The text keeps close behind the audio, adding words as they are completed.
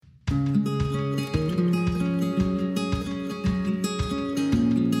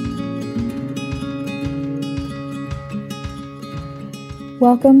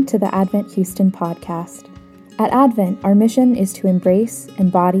Welcome to the Advent Houston podcast. At Advent, our mission is to embrace,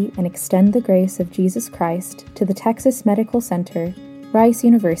 embody, and extend the grace of Jesus Christ to the Texas Medical Center, Rice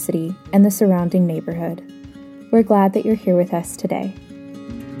University, and the surrounding neighborhood. We're glad that you're here with us today.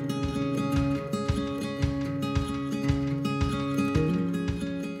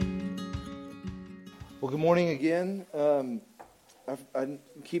 Well, good morning again. I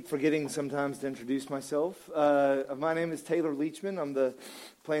keep forgetting sometimes to introduce myself. My name is Taylor Leachman. I'm the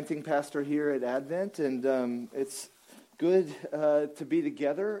planting pastor here at Advent, and it's good to be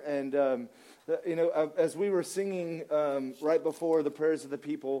together. And, as we were singing right before the prayers of the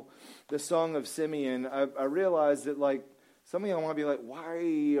people, the Song of Simeon, I realized that, some of y'all want to be like,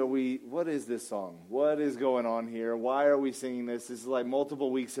 what is this song? What is going on here? Why are we singing this? This is like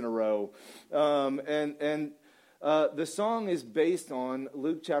multiple weeks in a row. The song is based on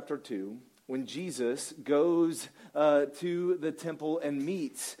Luke chapter 2, when Jesus goes to the temple and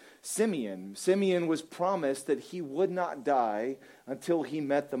meets Simeon. Simeon was promised that he would not die until he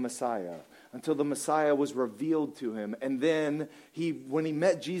met the Messiah, until the Messiah was revealed to him. And then when he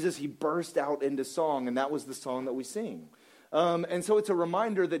met Jesus, he burst out into song, and that was the song that we sing. And so it's a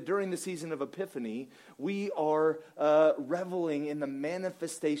reminder that during the season of Epiphany, we are reveling in the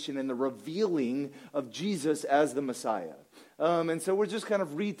manifestation and the revealing of Jesus as the Messiah. And so we're just kind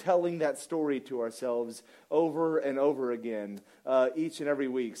of retelling that story to ourselves over and over again each and every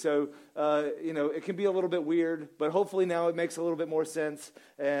week. So, it can be a little bit weird, but hopefully now it makes a little bit more sense,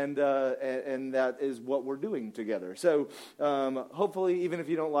 and that is what we're doing together. So hopefully, even if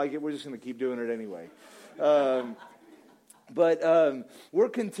you don't like it, we're just going to keep doing it anyway. But we're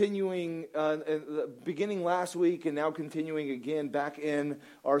continuing, beginning last week and now continuing again back in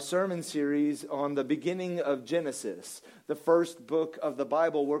our sermon series on the beginning of Genesis, the first book of the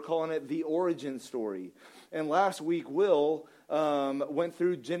Bible. We're calling it the origin story. And last week, Will went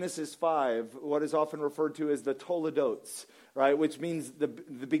through Genesis 5, what is often referred to as the Toledotes, right? Which means the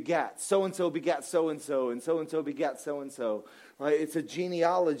begat. So-and-so begat so-and-so, and so-and-so begat so-and-so. Right? It's a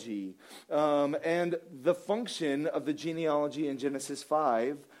genealogy. And the function of the genealogy in Genesis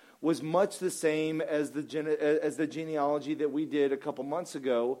 5 was much the same as the genealogy that we did a couple months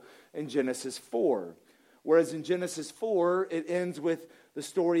ago in Genesis 4. Whereas in Genesis 4, it ends with the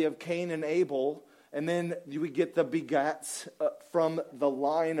story of Cain and Abel, and then we get the begats from the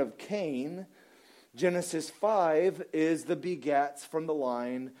line of Cain. Genesis 5 is the begats from the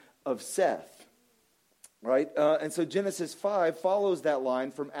line of Seth. Right? And so Genesis 5 follows that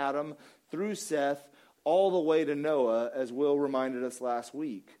line from Adam through Seth all the way to Noah, as Will reminded us last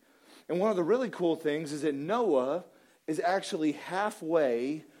week. And one of the really cool things is that Noah is actually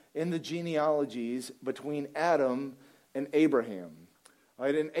halfway in the genealogies between Adam and Abraham.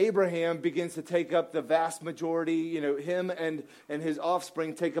 Right? And Abraham begins to take up the vast majority, him and his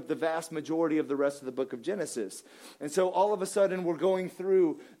offspring take up the vast majority of the rest of the book of Genesis. And so all of a sudden we're going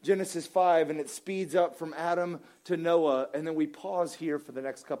through Genesis 5 and it speeds up from Adam to Noah, and then we pause here for the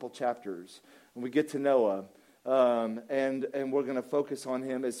next couple chapters. And we get to Noah, and we're going to focus on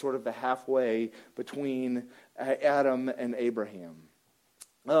him as sort of the halfway between Adam and Abraham.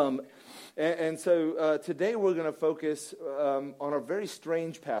 And so today we're going to focus on a very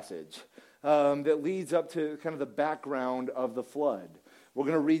strange passage that leads up to kind of the background of the flood. We're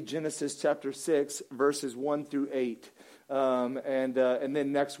going to read Genesis chapter 6, verses 1 through 8, and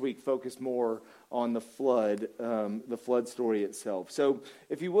then next week focus more on the flood story itself. So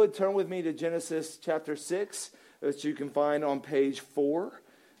if you would, turn with me to Genesis chapter 6, which you can find on page 4,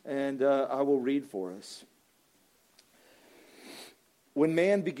 and I will read for us. When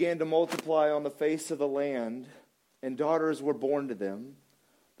man began to multiply on the face of the land, and daughters were born to them,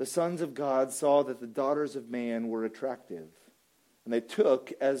 the sons of God saw that the daughters of man were attractive. And they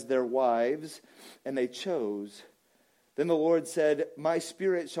took as their wives, and they chose. Then the Lord said, My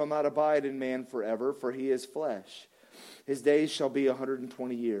spirit shall not abide in man forever, for he is flesh. His days shall be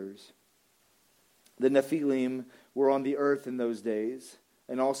 120 years. The Nephilim were on the earth in those days,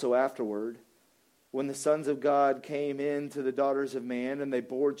 and also afterward, when the sons of God came in to the daughters of man, and they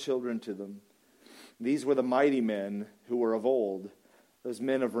bore children to them. These were the mighty men who were of old, those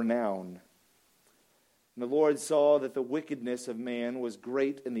men of renown. And the Lord saw that the wickedness of man was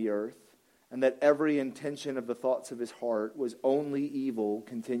great in the earth, and that every intention of the thoughts of his heart was only evil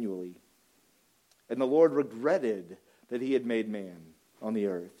continually. And the Lord regretted that he had made man on the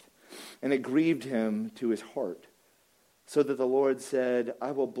earth, and it grieved him to his heart. So that the Lord said,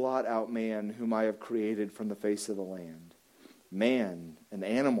 I will blot out man whom I have created from the face of the land, man and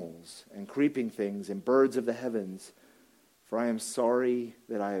animals and creeping things and birds of the heavens, for I am sorry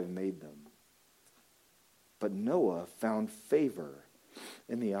that I have made them. But Noah found favor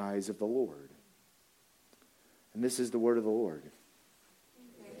in the eyes of the Lord. And this is the word of the Lord.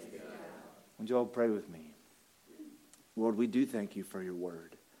 Would you all pray with me? Lord, we do thank you for your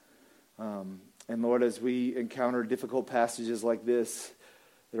word. And Lord, as we encounter difficult passages like this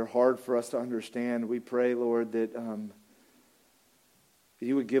that are hard for us to understand, we pray, Lord, that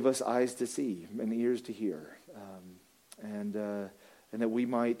you would give us eyes to see and ears to hear, and that we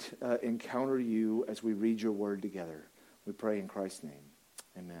might encounter you as we read your word together. We pray in Christ's name.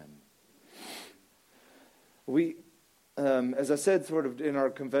 Amen. We, as I said sort of in our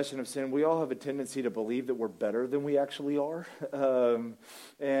confession of sin, we all have a tendency to believe that we're better than we actually are. One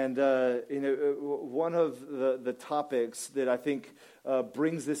of the topics that I think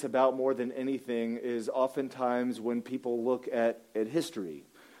brings this about more than anything is oftentimes when people look at history.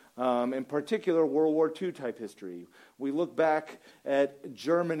 In particular, World War II type history. We look back at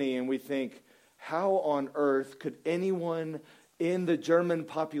Germany and we think, how on earth could anyone in the German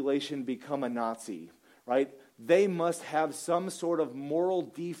population become a Nazi, right? They must have some sort of moral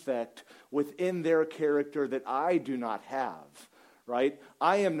defect within their character that I do not have, right?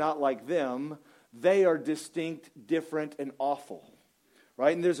 I am not like them. They are distinct, different, and awful,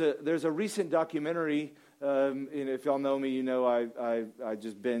 right? And there's a recent documentary. If y'all know me, you know I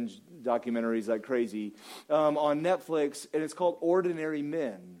just binge documentaries like crazy on Netflix, and it's called Ordinary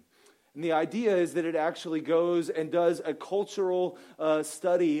Men. And the idea is that it actually goes and does a cultural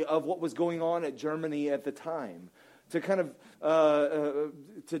study of what was going on at Germany at the time, to kind of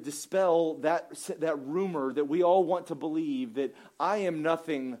to dispel that rumor that we all want to believe that I am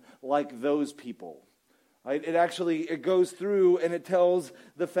nothing like those people. Right? It goes through and it tells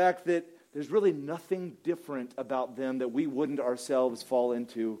the fact that there's really nothing different about them that we wouldn't ourselves fall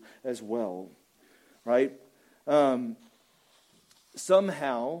into as well, right?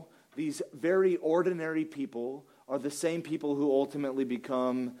 Somehow, these very ordinary people are the same people who ultimately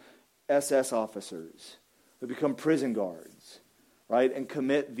become SS officers, who become prison guards, right, and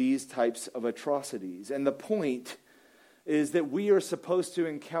commit these types of atrocities. And the point is that we are supposed to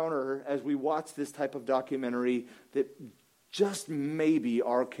encounter, as we watch this type of documentary, that just maybe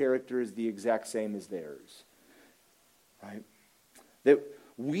our character is the exact same as theirs, right? That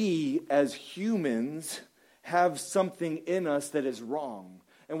we, as humans, have something in us that is wrong.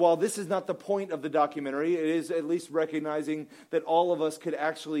 And while this is not the point of the documentary, it is at least recognizing that all of us could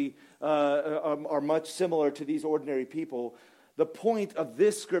actually are much similar to these ordinary people. The point of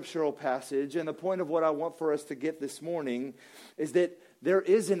this scriptural passage and the point of what I want for us to get this morning is that there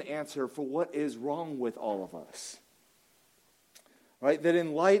is an answer for what is wrong with all of us. Right? That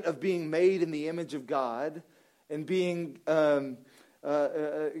in light of being made in the image of God and being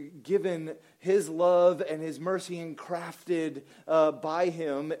given his love and his mercy and crafted by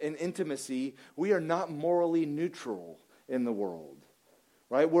him in intimacy, we are not morally neutral in the world,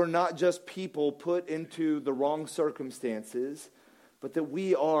 right? We're not just people put into the wrong circumstances, but that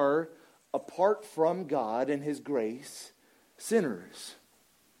we are, apart from God and his grace, sinners.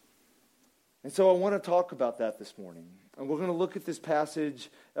 And so I want to talk about that this morning. And we're going to look at this passage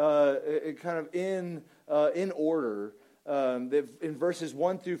kind of in order. In verses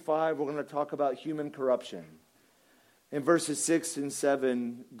 1 through 5, we're going to talk about human corruption. In verses 6 and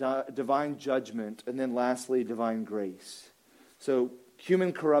 7, divine judgment, and then lastly, divine grace. So,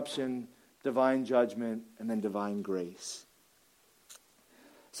 human corruption, divine judgment, and then divine grace.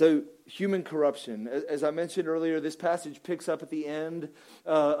 So, human corruption. As I mentioned earlier, this passage picks up at the end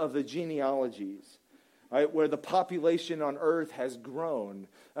of the genealogies, right, where the population on earth has grown.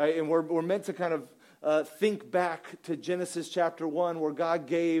 Right, and we're meant to kind of think back to Genesis chapter 1, where God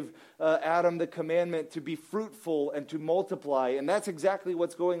gave Adam the commandment to be fruitful and to multiply. And that's exactly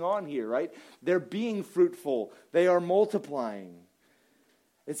what's going on here, right? They're being fruitful. They are multiplying.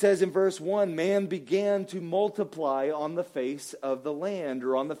 It says in verse 1, man began to multiply on the face of the land,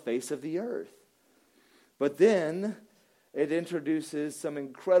 or on the face of the earth. But then it introduces some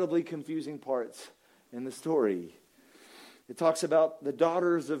incredibly confusing parts in the story. It talks about the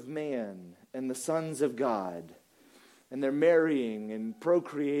daughters of man and the sons of God, and they're marrying and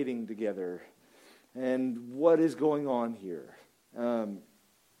procreating together. And what is going on here?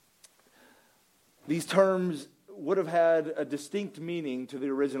 These terms would have had a distinct meaning to the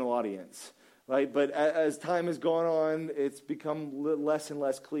original audience, right? But as time has gone on, it's become less and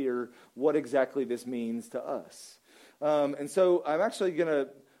less clear what exactly this means to us. And so I'm actually going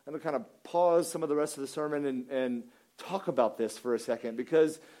to kind of pause some of the rest of the sermon and talk about this for a second,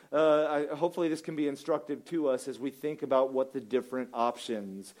 because hopefully this can be instructive to us as we think about what the different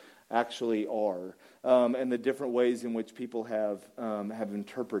options actually are, and the different ways in which people have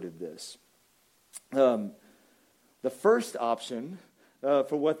interpreted this. The first option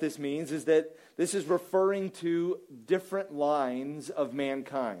for what this means is that this is referring to different lines of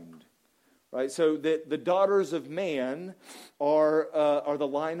mankind. Right, so that the daughters of man are the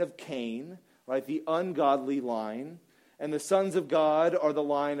line of Cain, right, the ungodly line, and the sons of God are the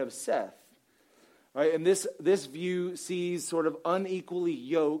line of Seth. Right, and this view sees sort of unequally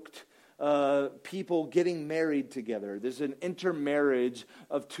yoked people getting married together. There's an intermarriage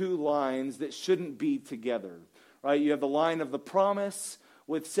of two lines that shouldn't be together. Right, you have the line of the promise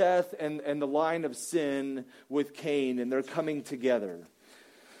with Seth and the line of sin with Cain, and they're coming together.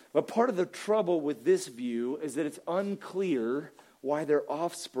 But part of the trouble with this view is that it's unclear why their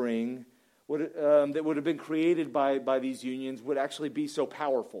offspring that would have been created by these unions would actually be so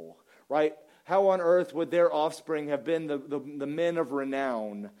powerful, right? How on earth would their offspring have been the men of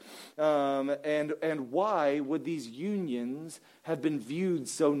renown? And why would these unions have been viewed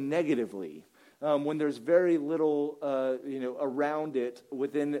so negatively when there's very little around it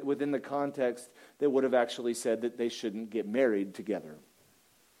within the context that would have actually said that they shouldn't get married together?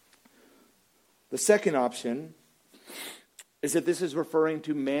 The second option is that this is referring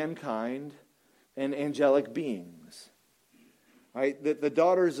to mankind and angelic beings. Right? That the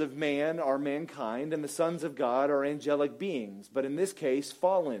daughters of man are mankind and the sons of God are angelic beings, but in this case,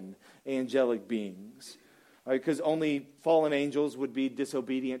 fallen angelic beings. Right? Because only fallen angels would be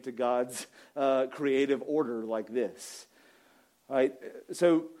disobedient to God's creative order like this. Right?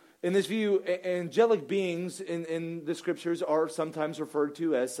 So, in this view, angelic beings in the scriptures are sometimes referred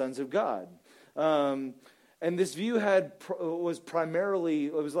to as sons of God. And this view was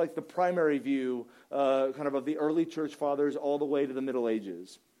like the primary view kind of the early church fathers all the way to the Middle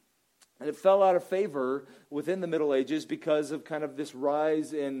Ages. And it fell out of favor within the Middle Ages because of kind of this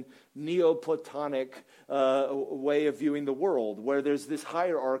rise in Neoplatonic way of viewing the world, where there's this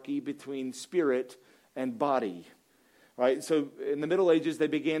hierarchy between spirit and body. Right? So in the Middle Ages, they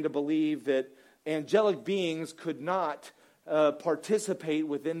began to believe that angelic beings could not participate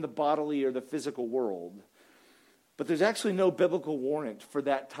within the bodily or the physical world. But there's actually no biblical warrant for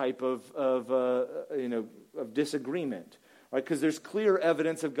that type of disagreement, right? Because there's clear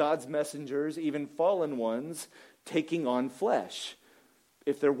evidence of God's messengers, even fallen ones, taking on flesh.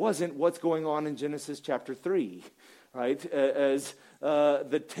 If there wasn't, what's going on in Genesis chapter 3, right? As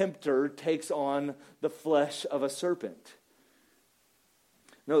the tempter takes on the flesh of a serpent.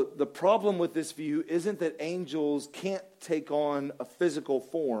 No, the problem with this view isn't that angels can't take on a physical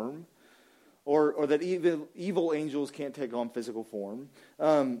form, or that evil angels can't take on physical form.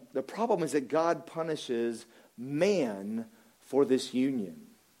 The problem is that God punishes man for this union.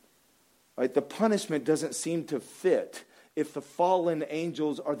 Right? The punishment doesn't seem to fit if the fallen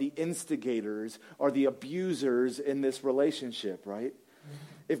angels are the instigators, are the abusers in this relationship, right?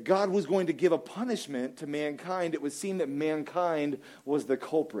 If God was going to give a punishment to mankind, it would seem that mankind was the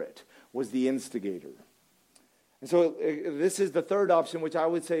culprit, was the instigator. And so this is the third option, which I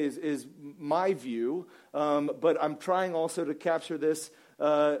would say is my view, but I'm trying also to capture this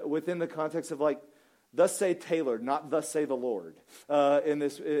within the context of like, thus say Taylor, not thus say the Lord, in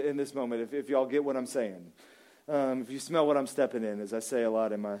this moment, if y'all get what I'm saying. If you smell what I'm stepping in, as I say a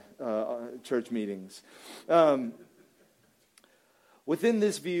lot in my church meetings. Within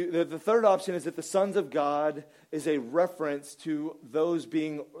this view, the third option is that the sons of God is a reference to those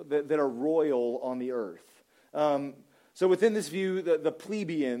being that are royal on the earth. So within this view, the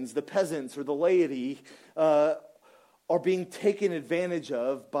plebeians, the peasants, or the laity are being taken advantage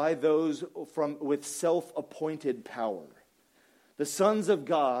of by those with self-appointed power. The sons of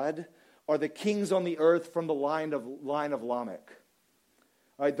God are the kings on the earth from the line of Lamech.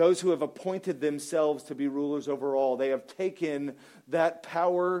 Right, those who have appointed themselves to be rulers over all. They have taken that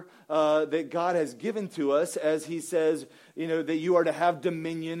power that God has given to us, as he says, that you are to have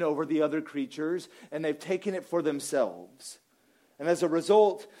dominion over the other creatures, and they've taken it for themselves. And as a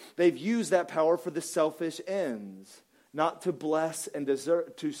result, they've used that power for the selfish ends, not to bless and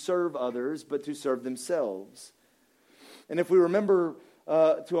to serve others, but to serve themselves. And if we remember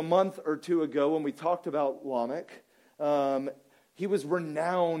to a month or two ago when we talked about Lamech, he was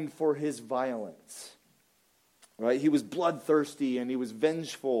renowned for his violence, right? He was bloodthirsty and he was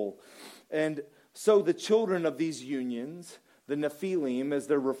vengeful. And so the children of these unions, the Nephilim, as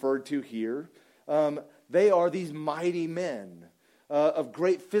they're referred to here, they are these mighty men of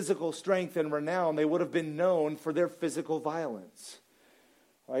great physical strength and renown. They would have been known for their physical violence,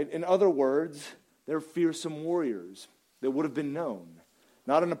 right? In other words, they're fearsome warriors that would have been known,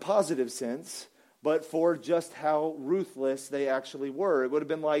 not in a positive sense, but for just how ruthless they actually were. It would have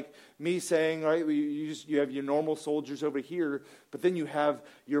been like me saying, right, you have your normal soldiers over here, but then you have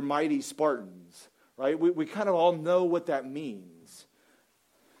your mighty Spartans, right? We kind of all know what that means.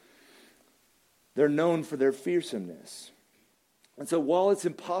 They're known for their fearsomeness. And so while it's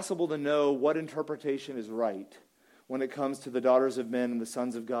impossible to know what interpretation is right when it comes to the daughters of men and the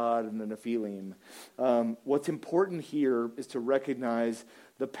sons of God and the Nephilim, what's important here is to recognize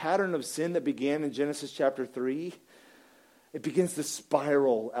the pattern of sin that began in Genesis chapter 3. It begins to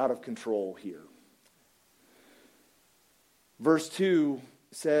spiral out of control here. Verse 2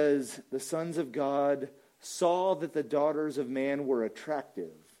 says, the sons of God saw that the daughters of man were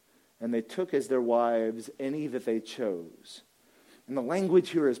attractive, and they took as their wives any that they chose. And the language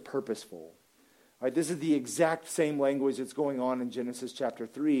here is purposeful. Right, this is the exact same language that's going on in Genesis chapter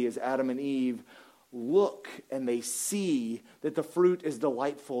 3 as Adam and Eve look and they see that the fruit is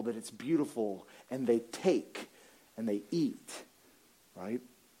delightful, that it's beautiful, and they take and they eat. Right?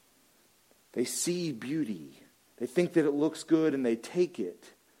 They see beauty. They think that it looks good and they take it.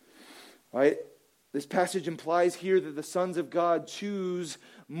 Right? This passage implies here that the sons of God choose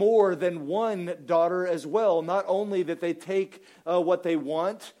more than one daughter as well. Not only that they take what they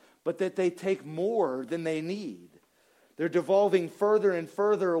want, but that they take more than they need. They're devolving further and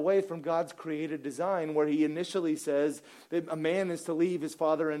further away from God's created design, where he initially says that a man is to leave his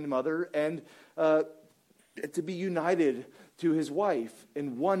father and mother and to be united to his wife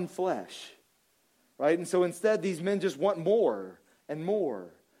in one flesh. Right? And so instead, these men just want more and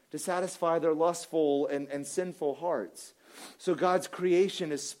more to satisfy their lustful and sinful hearts. So God's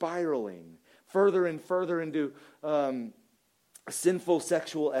creation is spiraling further and further into a sinful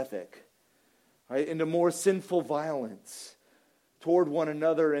sexual ethic, right? Into more sinful violence toward one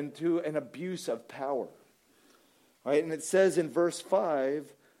another and to an abuse of power. Right? And it says in verse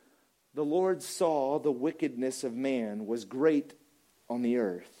 5, the Lord saw the wickedness of man was great on the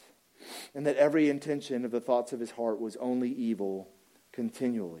earth, and that every intention of the thoughts of his heart was only evil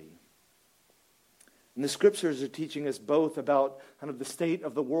continually. And the scriptures are teaching us both about kind of the state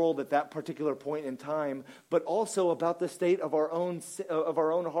of the world at that particular point in time, but also about the state of our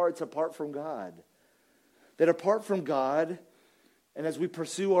own hearts apart from God. That apart from God, and as we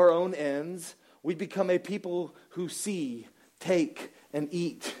pursue our own ends, we become a people who see, take, and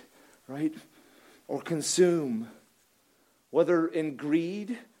eat, right? Or consume, whether in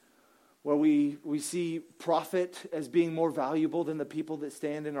greed, where we see profit as being more valuable than the people that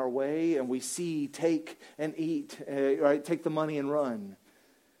stand in our way, and we see, take, and eat, right? Take the money and run.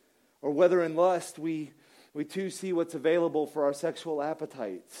 Or whether in lust, we too see what's available for our sexual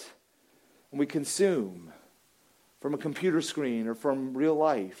appetites, and we consume from a computer screen or from real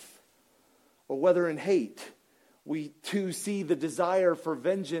life. Or whether in hate, we too see the desire for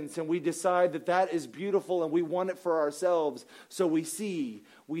vengeance, and we decide that that is beautiful and we want it for ourselves. So we see,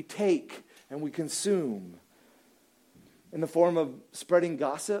 we take, and we consume in the form of spreading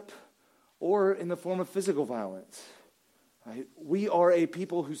gossip or in the form of physical violence. Right? We are a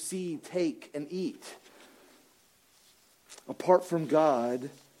people who see, take, and eat. Apart from God,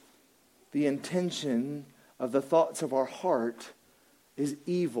 the intention of the thoughts of our heart is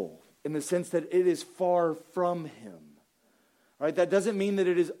evil, in the sense that it is far from him. Right? That doesn't mean that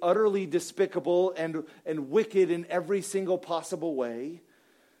it is utterly despicable and wicked in every single possible way,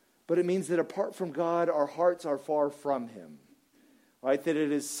 but it means that apart from God, our hearts are far from him. Right? That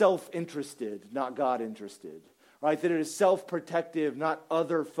it is self-interested, not God-interested. Right? That it is self-protective, not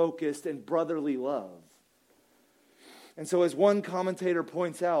other-focused and brotherly love. And so as one commentator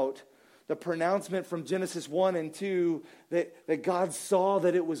points out, the pronouncement from Genesis 1 and 2 that God saw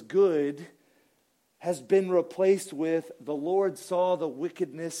that it was good has been replaced with the Lord saw the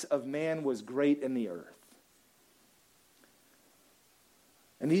wickedness of man was great in the earth.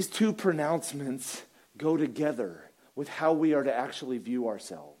 And these two pronouncements go together with how we are to actually view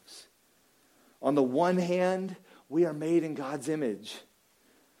ourselves. On the one hand, we are made in God's image.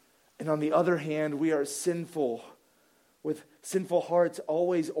 And on the other hand, we are sinful, with sinful hearts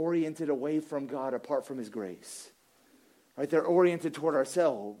always oriented away from God apart from his grace. Right? They're oriented toward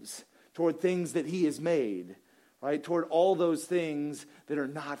ourselves, toward things that he has made, right? Toward all those things that are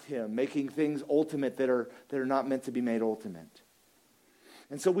not him, making things ultimate that are not meant to be made ultimate.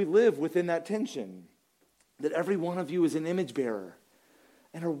 And so we live within that tension that every one of you is an image bearer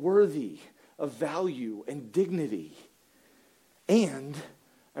and are worthy of value and dignity. And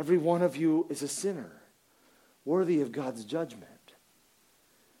every one of you is a sinner, worthy of God's judgment.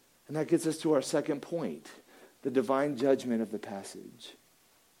 And that gets us to our second point, the divine judgment of the passage.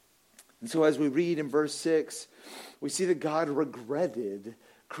 And so as we read in verse 6, we see that God regretted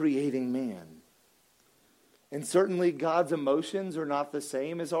creating man. And certainly God's emotions are not the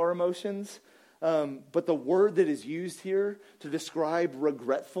same as our emotions, but the word that is used here to describe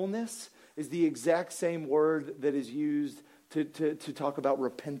regretfulness is the exact same word that is used to talk about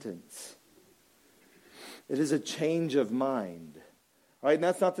repentance. It is a change of mind. Right? And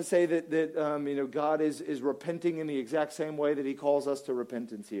that's not to say that God is repenting in the exact same way that he calls us to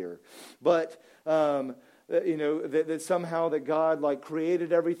repentance here. But, that somehow that God like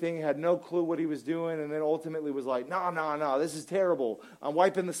created everything, had no clue what he was doing, and then ultimately was like, no, this is terrible. I'm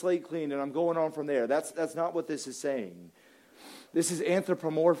wiping the slate clean and I'm going on from there. That's not what this is saying. This is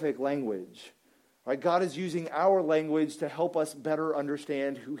anthropomorphic language. Right? God is using our language to help us better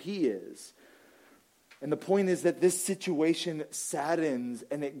understand who he is. And the point is that this situation saddens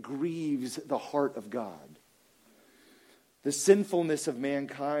and it grieves the heart of God. The sinfulness of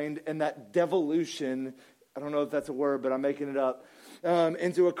mankind and that devolution, I don't know if that's a word, but I'm making it up,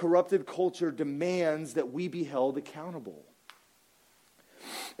 into a corrupted culture demands that we be held accountable.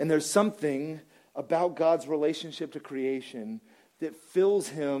 And there's something about God's relationship to creation that fills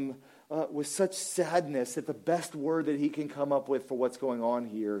him with such sadness that the best word that he can come up with for what's going on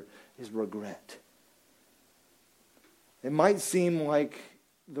here is regret. It might seem like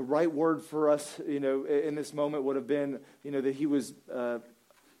the right word for us, in this moment would have been, that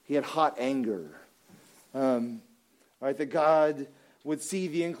he had hot anger. Right, that God would see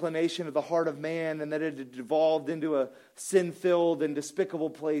the inclination of the heart of man and that it had devolved into a sin-filled and despicable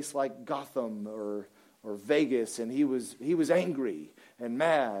place like Gotham or Vegas, and he was angry and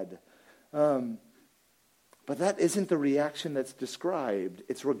mad. But that isn't the reaction that's described.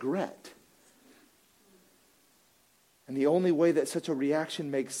 It's regret. And the only way that such a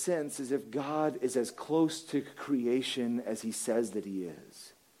reaction makes sense is if God is as close to creation as he says that he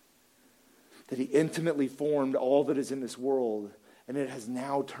is. That he intimately formed all that is in this world, and it has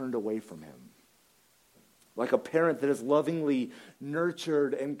now turned away from him. Like a parent that has lovingly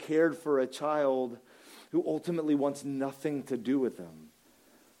nurtured and cared for a child who ultimately wants nothing to do with them.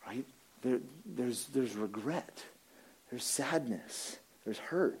 Right? There's regret. There's sadness. There's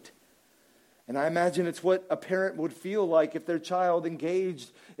hurt. And I imagine it's what a parent would feel like if their child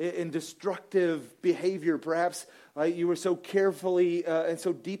engaged in destructive behavior. Perhaps you were so carefully and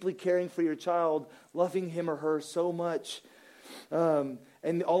so deeply caring for your child, loving him or her so much.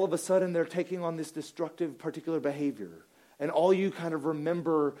 And all of a sudden they're taking on this destructive particular behavior. And all you kind of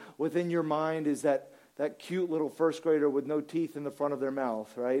remember within your mind is that cute little first grader with no teeth in the front of their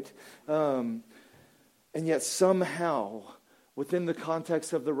mouth, right? And yet somehow, within the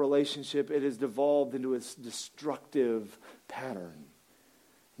context of the relationship, it has devolved into a destructive pattern.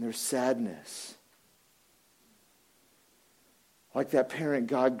 And there's sadness. Like that parent,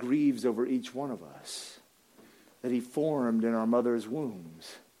 God grieves over each one of us that he formed in our mother's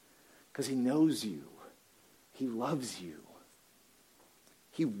wombs because he knows you. He loves you.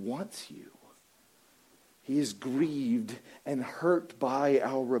 He wants you. He is grieved and hurt by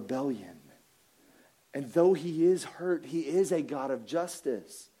our rebellion. And though he is hurt, he is a God of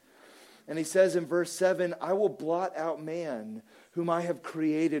justice. And he says in verse 7, I will blot out man whom I have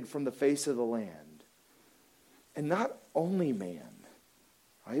created from the face of the land. And not only man,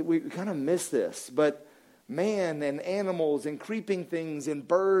 right? We kind of miss this, but man and animals and creeping things and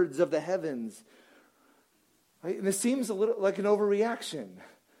birds of the heavens. Right? And this seems a little like an overreaction,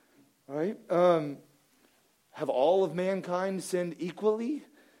 right? Have all of mankind sinned equally?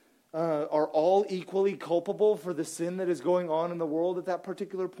 Are all equally culpable for the sin that is going on in the world at that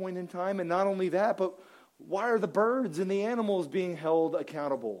particular point in time? And not only that, but why are the birds and the animals being held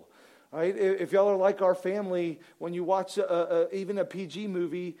accountable? Right? If y'all are like our family, when you watch even a PG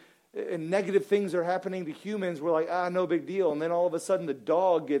movie and negative things are happening to humans, we're like, no big deal. And then all of a sudden the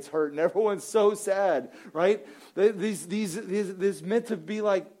dog gets hurt and everyone's so sad, right? This meant to be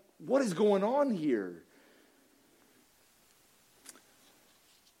like, what is going on here?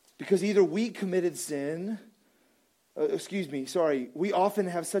 Because either we committed sin, we often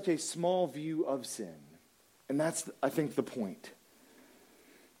have such a small view of sin. And that's, I think, the point.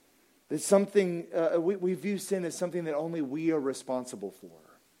 That something, we view sin as something that only we are responsible for.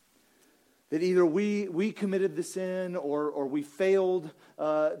 That either we committed the sin or we failed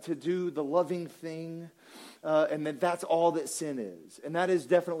to do the loving thing, and that's all that sin is. And that is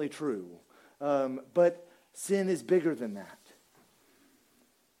definitely true. But sin is bigger than that.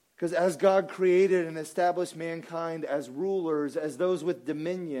 Because as God created and established mankind as rulers, as those with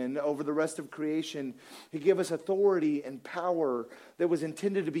dominion over the rest of creation, he gave us authority and power that was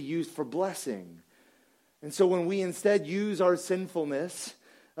intended to be used for blessing. And so when we instead use our sinfulness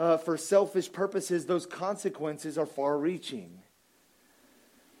for selfish purposes, those consequences are far-reaching.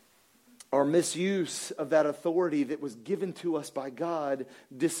 Our misuse of that authority that was given to us by God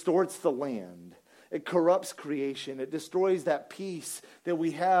distorts the land. It corrupts creation. It destroys that peace that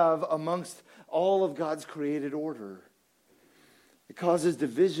we have amongst all of God's created order. It causes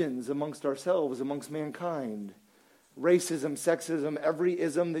divisions amongst ourselves, amongst mankind. Racism, sexism, every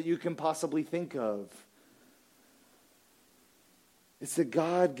ism that you can possibly think of. It's the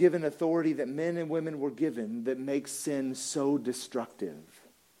God-given authority that men and women were given that makes sin so destructive.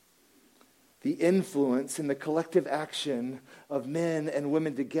 The influence and the collective action of men and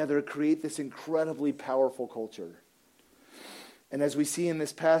women together create this incredibly powerful culture. And as we see in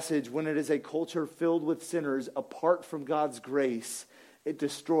this passage, when it is a culture filled with sinners apart from God's grace, it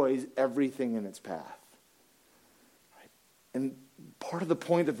destroys everything in its path. And part of the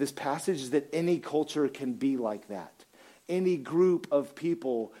point of this passage is that any culture can be like that. Any group of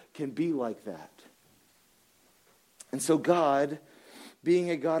people can be like that. And so God, being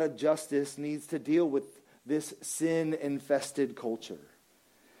a God of justice, needs to deal with this sin-infested culture.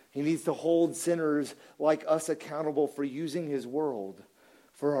 He needs to hold sinners like us accountable for using his world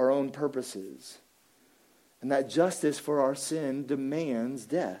for our own purposes. And that justice for our sin demands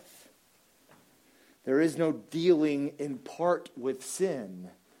death. There is no dealing in part with sin.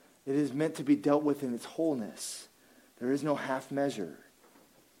 It is meant to be dealt with in its wholeness. There is no half measure.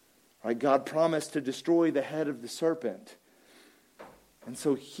 Right? God promised to destroy the head of the serpent. And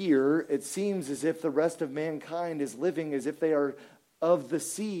so here, it seems as if the rest of mankind is living as if they are of the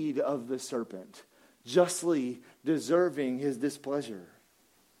seed of the serpent, justly deserving his displeasure.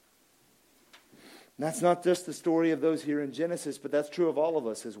 And that's not just the story of those here in Genesis, but that's true of all of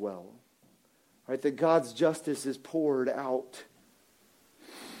us as well. Right? That God's justice is poured out.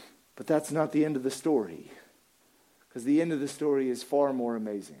 But that's not the end of the story. Because the end of the story is far more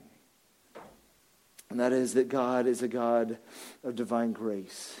amazing. And that is that God is a God of divine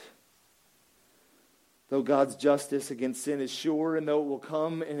grace. Though God's justice against sin is sure, and though it will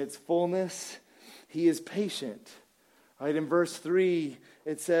come in its fullness, he is patient. Right? In verse 3,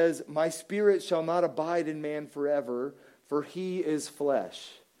 it says, "My spirit shall not abide in man forever, for he is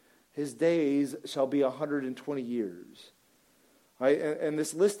flesh. His days shall be 120 years." Right? And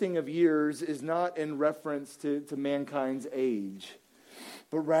this listing of years is not in reference to mankind's age,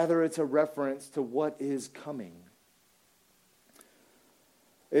 but rather it's a reference to what is coming.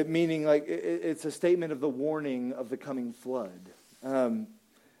 It meaning like it's a statement of the warning of the coming flood.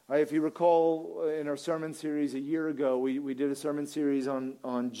 If you recall in our sermon series a year ago, we did a sermon series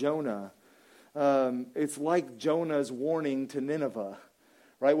on Jonah. It's like Jonah's warning to Nineveh.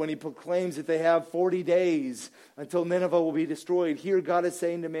 Right, when he proclaims that they have 40 days until Nineveh will be destroyed. Here God is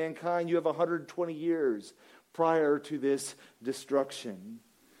saying to mankind, you have 120 years prior to this destruction.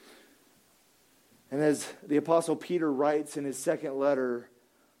 And as the Apostle Peter writes in his second letter,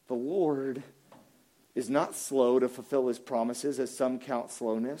 the Lord is not slow to fulfill his promises, as some count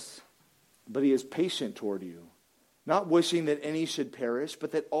slowness, but he is patient toward you, not wishing that any should perish,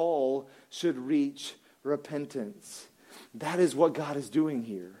 but that all should reach repentance. That is what God is doing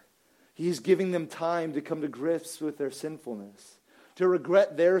here. He's giving them time to come to grips with their sinfulness, to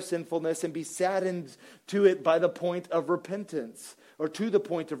regret their sinfulness and be saddened to it by the point of repentance, or to the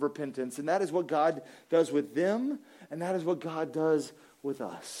point of repentance. And that is what God does with them, and that is what God does with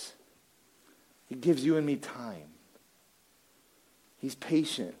us. He gives you and me time. He's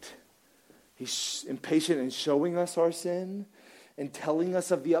patient. He's impatient in showing us our sin and telling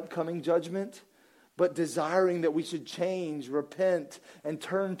us of the upcoming judgment, but desiring that we should change, repent, and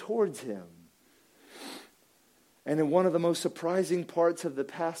turn towards him. And in one of the most surprising parts of the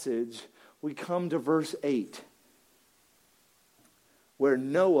passage, we come to verse 8, where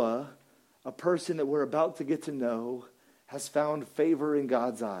Noah, a person that we're about to get to know, has found favor in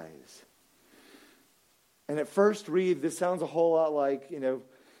God's eyes. And at first read, this sounds a whole lot like,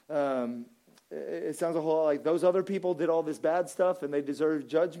 it sounds a whole lot like those other people did all this bad stuff and they deserve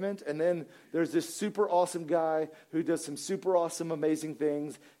judgment. And then there's this super awesome guy who does some super awesome, amazing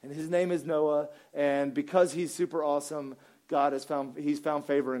things. And his name is Noah. And because he's super awesome, he's found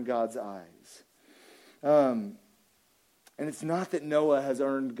favor in God's eyes. And it's not that Noah has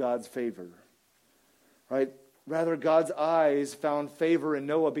earned God's favor, right? Rather, God's eyes found favor in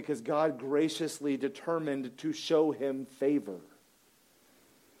Noah because God graciously determined to show him favor.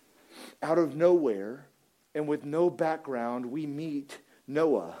 Out of nowhere and with no background, we meet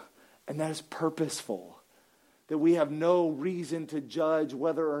Noah, and that is purposeful. That we have no reason to judge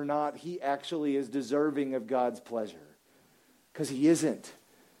whether or not he actually is deserving of God's pleasure, because he isn't.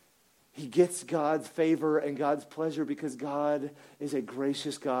 He gets God's favor and God's pleasure because God is a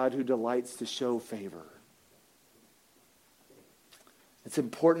gracious God who delights to show favor. It's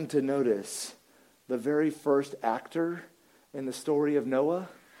important to notice the very first actor in the story of Noah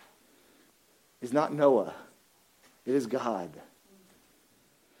is not Noah. It is God.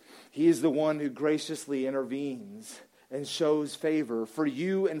 He is the one who graciously intervenes and shows favor. For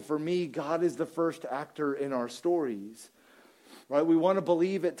you and for me, God is the first actor in our stories. Right? We want to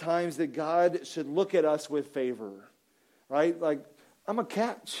believe at times that God should look at us with favor. Right? Like, I'm a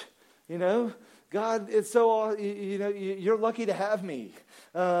catch, God, it's so, you're lucky to have me.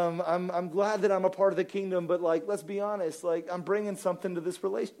 I'm glad that I'm a part of the kingdom, but let's be honest, I'm bringing something to this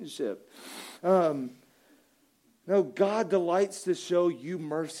relationship. No, God delights to show you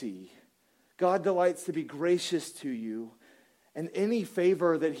mercy. God delights to be gracious to you. And any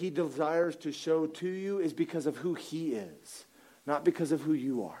favor that he desires to show to you is because of who he is, not because of who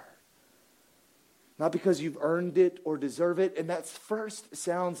you are. Not because you've earned it or deserve it. And that first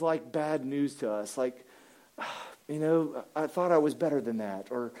sounds like bad news to us. I thought I was better than that.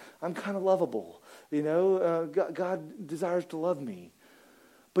 Or I'm kind of lovable. God desires to love me.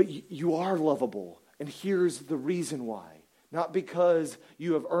 But you are lovable. And here's the reason why. Not because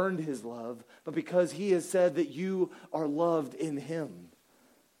you have earned his love, but because he has said that you are loved in him.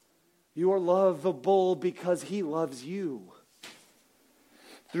 You are lovable because he loves you.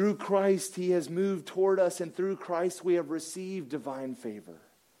 Through Christ, he has moved toward us, and through Christ, we have received divine favor.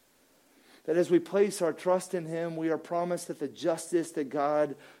 That as we place our trust in him, we are promised that the justice that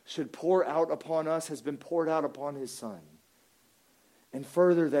God should pour out upon us has been poured out upon his Son. And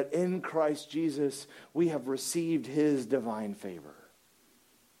further, that in Christ Jesus, we have received his divine favor.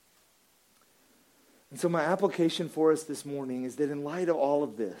 And so my application for us this morning is that in light of all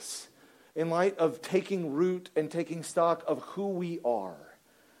of this, in light of taking root and taking stock of who we are,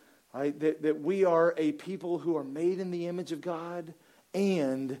 right, that we are a people who are made in the image of God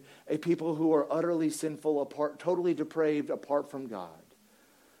and a people who are utterly sinful, totally depraved, apart from God.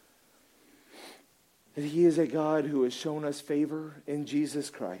 That he is a God who has shown us favor in Jesus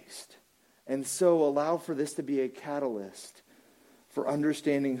Christ. And so allow for this to be a catalyst for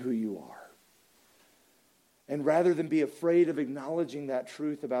understanding who you are. And rather than be afraid of acknowledging that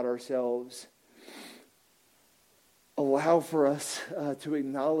truth about ourselves, allow for us to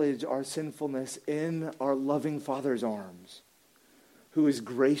acknowledge our sinfulness in our loving Father's arms, who is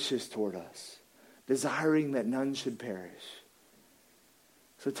gracious toward us, desiring that none should perish.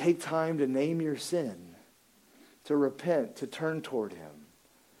 So take time to name your sin, to repent, to turn toward him.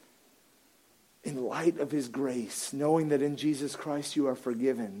 In light of his grace, knowing that in Jesus Christ you are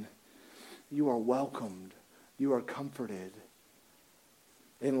forgiven, you are welcomed, you are comforted.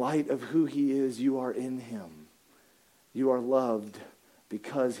 In light of who he is, you are in him. You are loved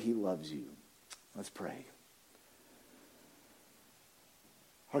because he loves you. Let's pray.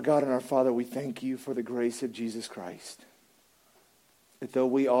 Our God and our Father, we thank you for the grace of Jesus Christ. That though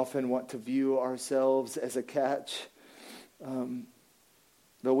we often want to view ourselves as a catch,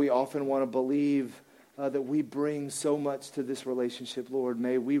 though we often want to believe that we bring so much to this relationship, Lord,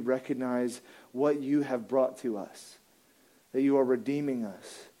 may we recognize what you have brought to us. That you are redeeming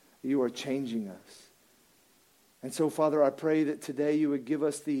us. That you are changing us. And so, Father, I pray that today you would give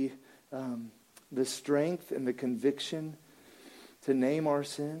us the strength and the conviction to name our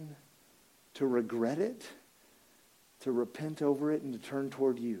sin, to regret it, to repent over it, and to turn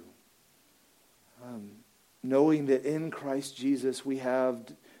toward you. Knowing that in Christ Jesus we have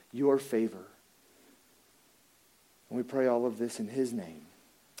your favor. And we pray all of this in his name.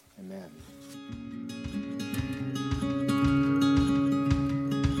 Amen.